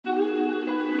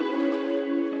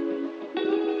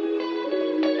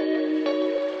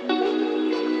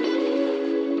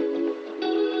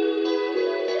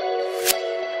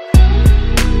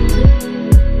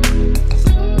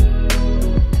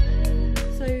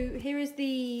here is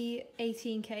the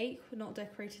 18 cake, not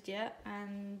decorated yet,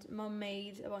 and Mum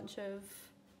made a bunch of,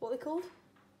 what are they called?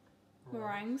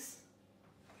 Meringues.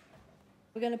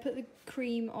 We're gonna put the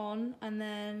cream on and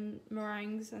then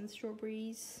meringues and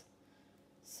strawberries.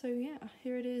 So yeah,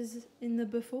 here it is in the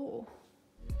before.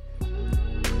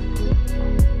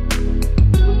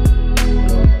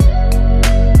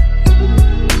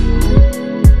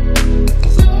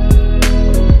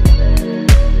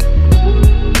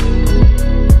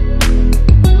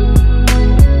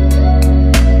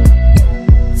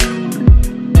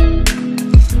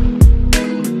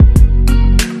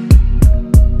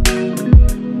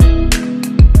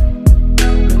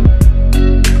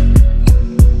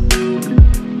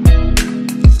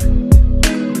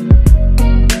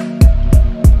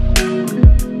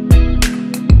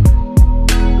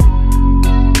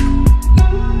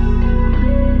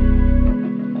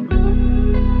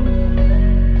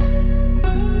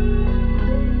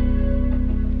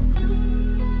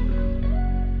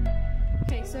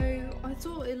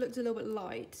 A little bit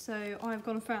light, so I've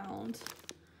gone and found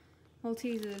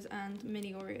Maltesers and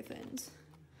mini Oreo thins.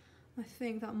 I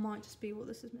think that might just be what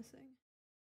this is missing.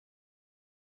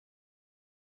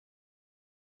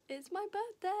 It's my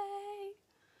birthday!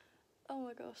 Oh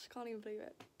my gosh, can't even believe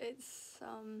it. It's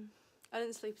I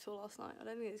didn't sleep at all last night. I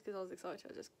don't think it's because I was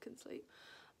excited, I just couldn't sleep.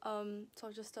 So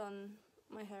I've just done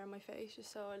my hair and my face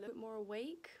just so I look more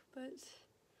awake, but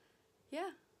yeah.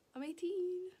 I'm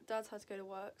 18. Dad's had to go to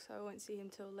work, so I won't see him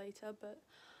till later, but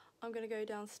I'm gonna go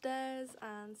downstairs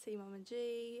and see Mum and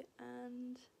G,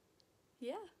 and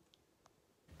yeah.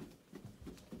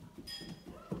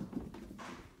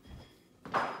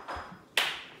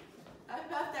 Happy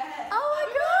birthday! Oh my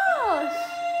gosh!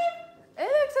 It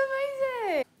looks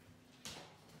amazing!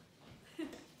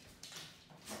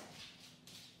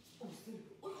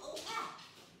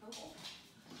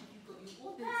 It's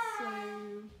so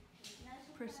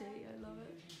pretty, I love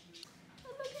it.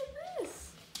 Oh, look at this!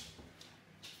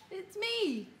 It's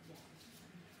me!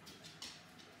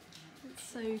 It's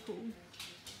so cool.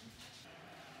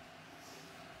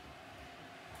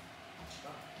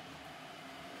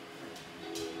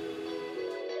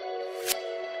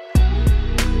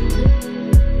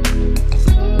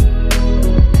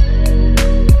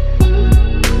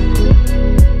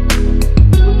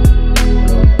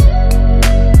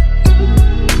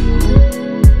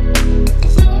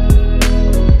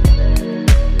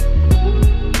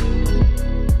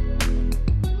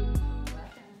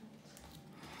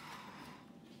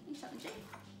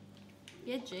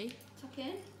 Yeah, G. Tuck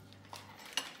in.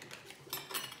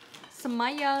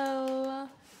 Smile.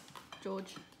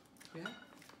 George. Yeah?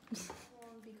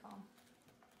 Be calm.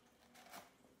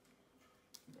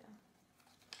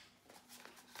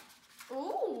 Yeah.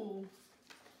 Ooh.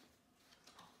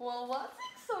 Well, that's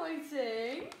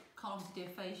exciting. Can't do a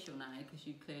facial now because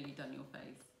you've clearly done your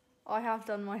face. I have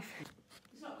done my face.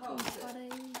 It's not cold, is it? Buddy.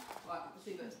 Right, we'll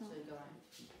see this.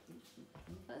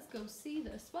 Let's go see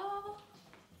the spa.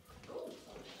 Ooh.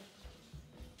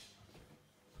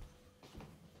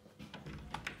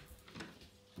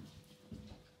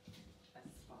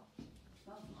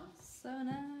 So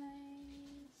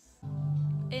nice.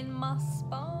 In my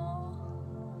spa.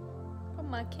 Got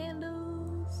my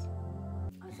candles.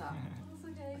 How's that? That's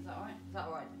okay. Is that alright? Is that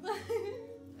alright?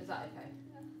 Is that okay?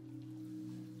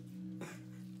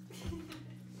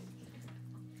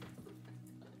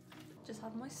 Just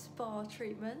had my spa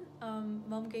treatment.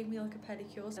 Mum gave me like a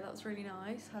pedicure, so that was really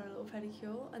nice. Had a little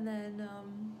pedicure, and then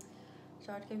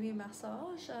Jared gave me a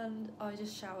massage, and I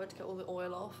just showered to get all the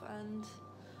oil off, and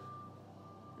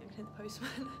I can hit the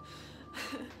postman.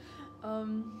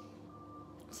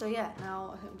 So yeah,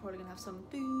 now I think I'm probably gonna have some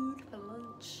food for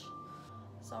lunch.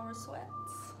 Zara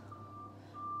sweats,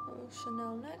 little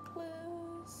Chanel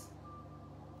necklace.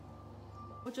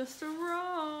 I just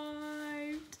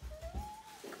arrived.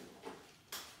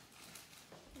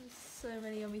 So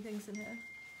many yummy things in here.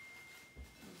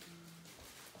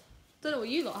 Don't know what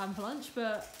you lot have for lunch,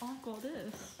 but I've got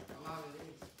this.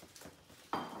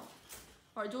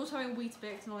 Alright, George's having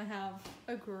Weetabix and I have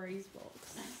a Graze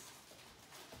box.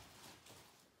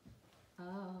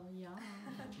 Oh, yeah.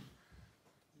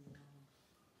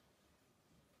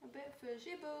 A bit for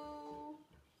Jibbo.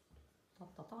 How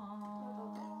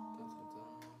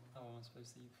am I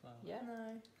supposed to eat flour? Yeah.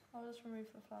 No, I'll just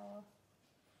remove the flour.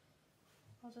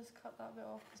 I'll just cut that bit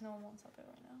off because no one wants that bit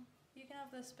right now. You can have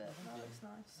this bit, that looks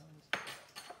nice.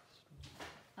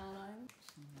 Hello.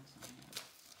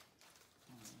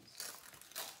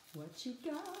 What you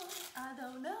got? I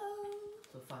don't know.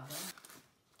 For father?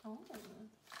 Oh.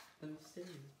 Those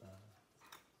silly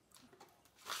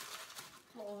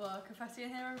A lot of confetti in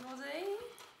here, everybody.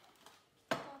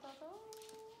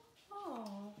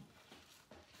 Oh.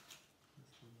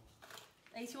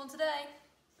 81 today.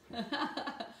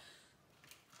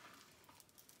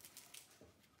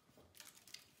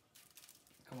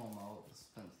 Come on, Mal, the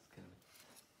suspense is killing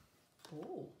me.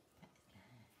 Oh.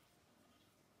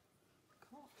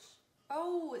 Gosh.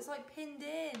 Oh, it's like pinned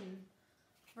in.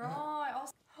 Right.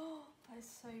 Oh, that is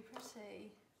so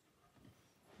pretty.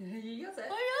 You got it.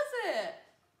 Oh, yes, it.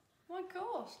 Oh my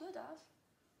gosh, look, Dad.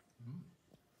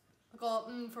 I got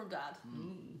from Dad.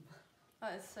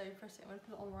 That is so pretty. I'm gonna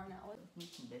put it on right now.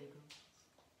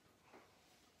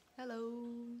 Hello.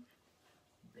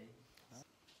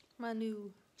 My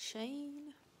new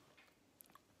chain.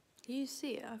 Can you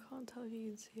see it? I can't tell if you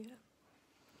can see it.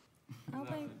 I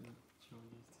think.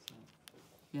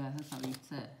 Yeah, that's how we used to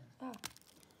say it. Oh.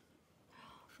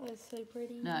 That is so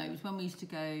pretty. No, it was when we used to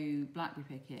go blackberry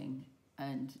picking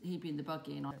and he'd be in the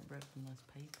buggy and I Read some nice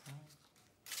paper.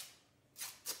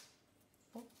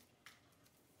 Oh.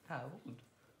 How old?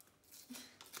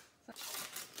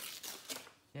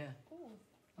 Yeah. Oh,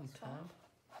 On that's fun. tab.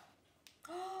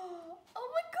 Oh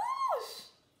my gosh!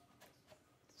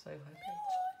 So high pitched.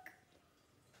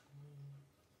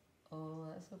 Look! Oh,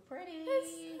 that's so pretty.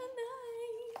 It's so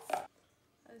nice.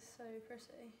 That is so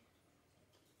pretty.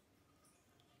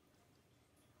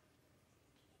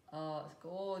 Oh, it's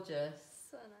gorgeous.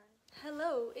 So nice.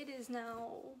 Hello, it is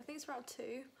now, I think it's around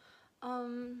 2.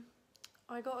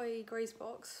 I got a Graze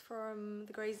box from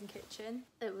the Grazing Kitchen.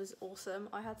 It was awesome.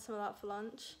 I had some of that for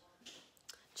lunch.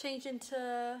 Changed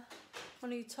into my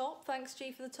new top. Thanks,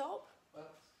 G, for the top.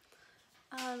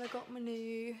 And I got my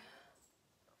new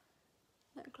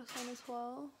necklace on as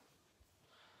well.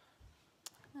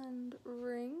 And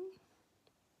ring.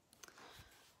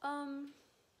 I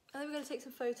think we're going to take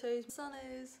some photos. The sun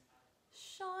is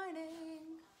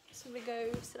shining. So we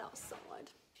go sit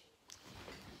outside.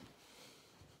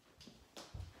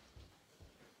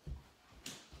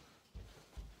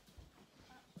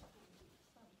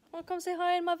 Wanna come say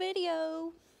hi in my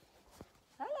video?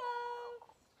 Hello.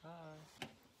 Hi.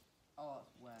 Oh,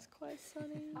 it's wet. It's quite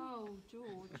sunny. Oh,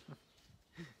 George.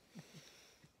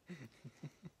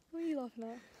 What are you laughing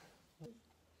at?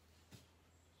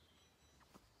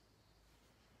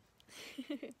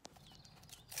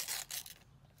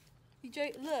 You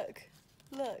joke. Look.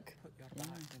 Look. Put your back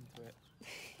into it.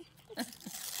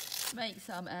 Make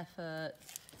some effort.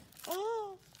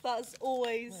 Oh, that's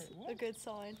always Wait, what? a good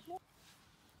sign.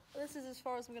 This is as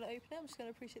far as I'm going to open it. I'm just going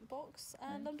to appreciate the box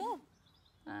and I'm done.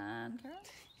 And Carol?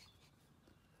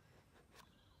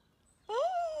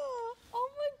 Oh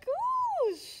my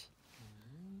gosh!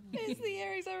 It's the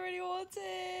earrings I really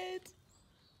wanted.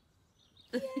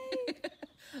 Yay!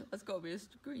 That's got to be a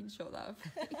screenshot of that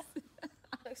face.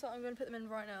 So I'm going to put them in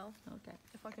right now. Okay.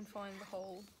 If I can find the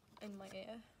hole in my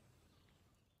ear.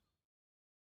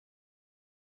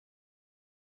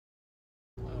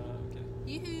 Okay.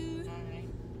 Yoo-hoo! Hi.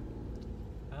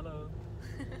 Hello.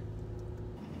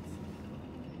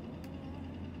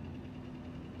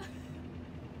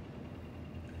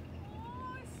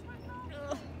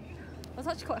 That's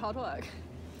actually quite hard work.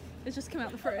 It's just come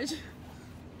out the fridge.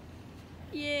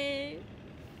 Yeah.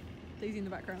 Daisy in the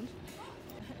background.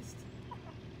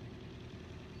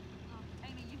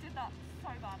 Amy, you did that so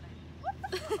badly.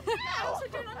 I also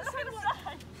don't understand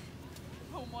what.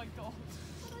 Oh my god.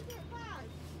 Did I get back?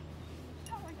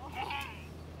 Oh my god.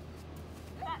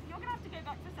 You're gonna have to go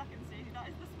back for seconds, Susie. That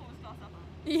is the smallest glass ever.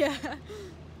 Yeah.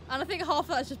 And I think half of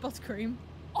that's just buttercream.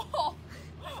 Oh!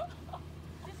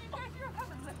 Did you go through your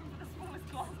cupboard looking for the smallest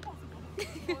glass possible?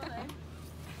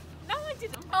 No, I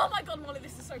didn't. Oh my god, Molly,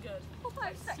 this is so good.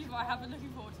 Excuse me, I have been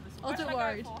looking forward to this one. Oh, Where don't should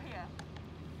I worry. go for here?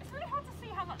 It's really hard to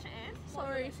see how much it is.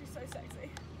 Sorry. She's so sexy.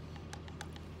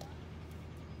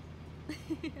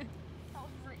 That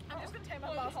was really. I'm just gonna take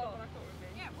my glass off when I thought it would be.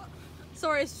 Yeah, what?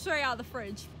 Sorry, it's straight out of the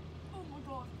fridge. Oh my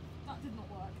god, that did not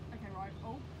work. Okay, right.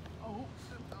 Oh.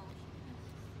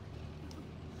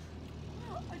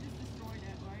 I just destroyed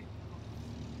it, right?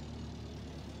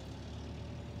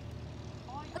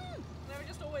 There are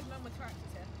just always men with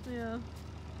tractors here. Yeah.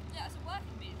 Yeah, it's a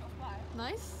working vehicle, right?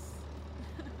 Nice.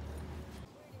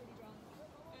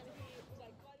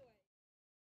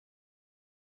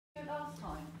 Last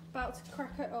time. About to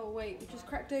crack it. Oh wait, we just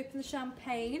cracked open the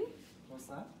champagne. What's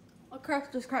that?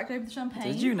 Just cracked open the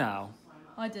champagne. Did you now?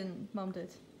 I didn't. Mum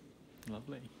did.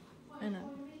 Lovely. I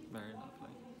know. Very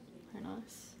lovely. Very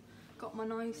nice. Got my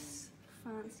nice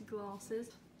fancy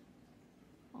glasses.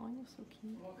 Oh, you're so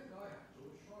cute. What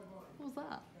was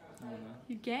that? I don't know.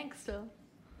 You gangster.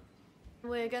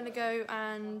 We're gonna go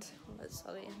and let's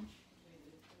Sully in.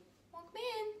 Walk me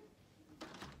in.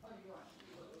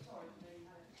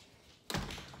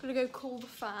 Gonna go call the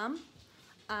fam,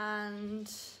 and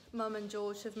Mum and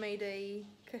George have made a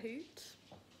Kahoot.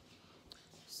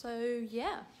 So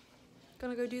yeah,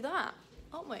 gonna go do that,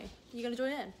 aren't we? You gonna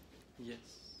join in? Yes,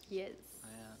 Yes. I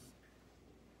am.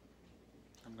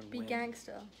 I'm gonna Be win.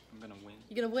 gangster. I'm gonna win.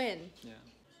 You're gonna win. Yeah.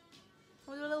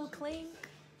 We'll do a little clink.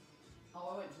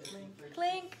 Oh, I went to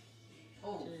Clink.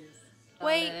 Oh.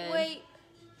 Wait.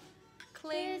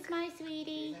 Clink. My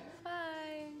sweetie.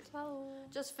 Thanks. Hello.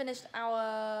 Just finished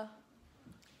our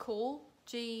call.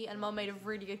 G and Mum made a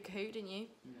really good Kahoot, didn't you?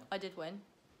 Yeah. I did win.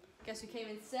 Guess who came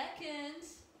in second?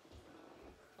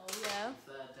 Oh yeah.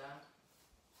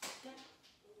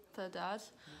 Third dad.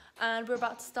 And we're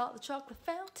about to start the chocolate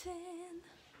fountain.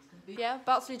 Yeah,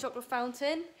 about to do chocolate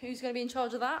fountain. Who's going to be in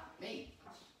charge of that? Me.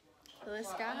 This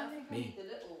guy. Me. The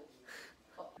little.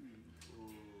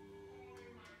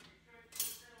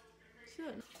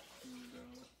 Good.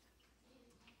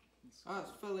 Oh,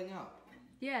 it's filling up.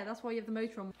 Yeah, that's why you have the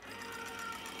motor on.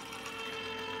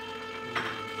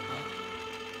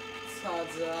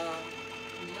 Ta-da!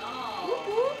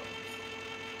 No.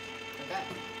 Okay.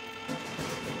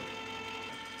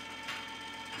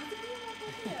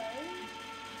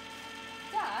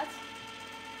 Dad?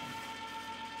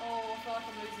 Oh, I feel like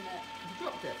I'm losing it. You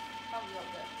dropped it. Haven't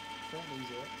dropped it. Don't lose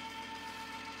it.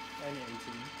 Only 18.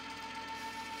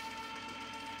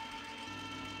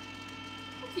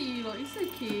 Look at you, lot. You're so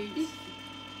cute.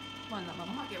 Mind that, I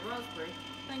Mum. might get raspberry.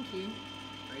 Thank you.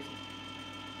 Crazy.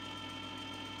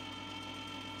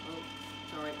 Oh,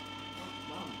 sorry. Oh,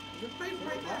 Mum. There's a plate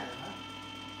right there.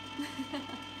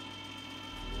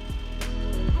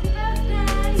 Happy birthday!